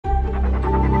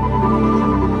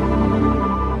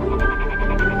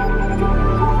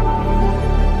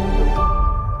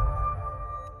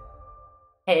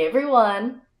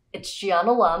everyone, it's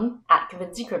Gianna at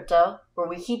Convincing Crypto, where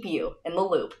we keep you in the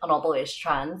loop on all the latest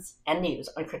trends and news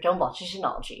on crypto and blockchain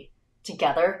technology.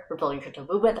 Together, we're building a crypto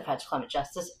movement that fights climate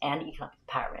justice and economic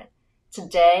empowerment.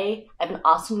 Today, I have an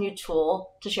awesome new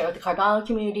tool to share with the Cardano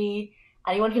community,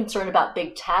 anyone concerned about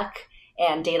big tech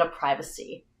and data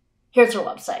privacy. Here's our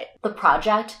website. The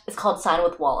project is called Sign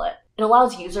with Wallet. It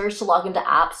allows users to log into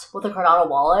apps with a Cardano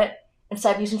wallet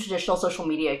instead of using traditional social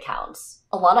media accounts.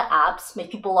 A lot of apps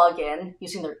make people log in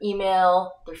using their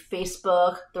email, their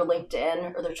Facebook, their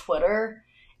LinkedIn, or their Twitter.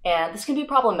 And this can be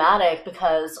problematic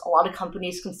because a lot of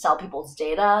companies can sell people's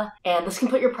data, and this can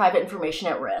put your private information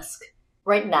at risk.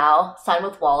 Right now, Sign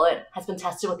with Wallet has been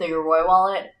tested with the Yoroi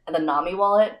wallet and the Nami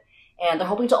wallet, and they're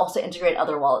hoping to also integrate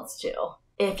other wallets too.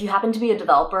 If you happen to be a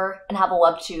developer and have a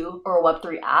Web 2 or a Web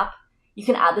 3 app, you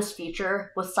can add this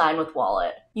feature with Sign with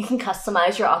Wallet. You can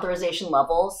customize your authorization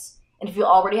levels, and if you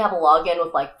already have a login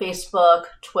with like Facebook,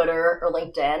 Twitter, or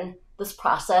LinkedIn, this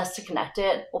process to connect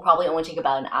it will probably only take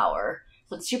about an hour.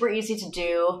 So it's super easy to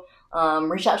do.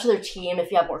 Reach out to their team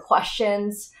if you have more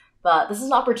questions, but this is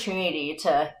an opportunity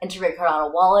to integrate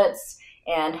Cardano wallets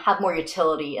and have more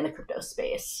utility in the crypto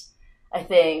space. I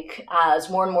think as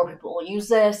more and more people will use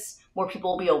this, more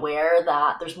people will be aware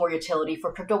that there's more utility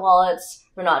for crypto wallets.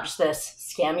 They're not just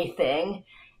this scammy thing,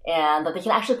 and that they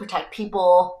can actually protect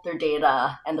people, their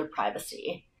data, and their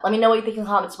privacy. Let me know what you think in the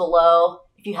comments below.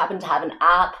 If you happen to have an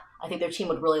app, I think their team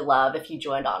would really love if you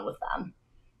joined on with them.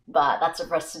 But that's it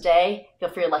for us today. Feel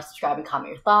free to like, subscribe, and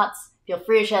comment your thoughts. Feel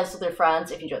free to share this with your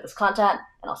friends if you enjoyed this content,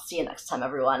 and I'll see you next time,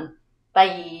 everyone.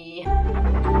 Bye!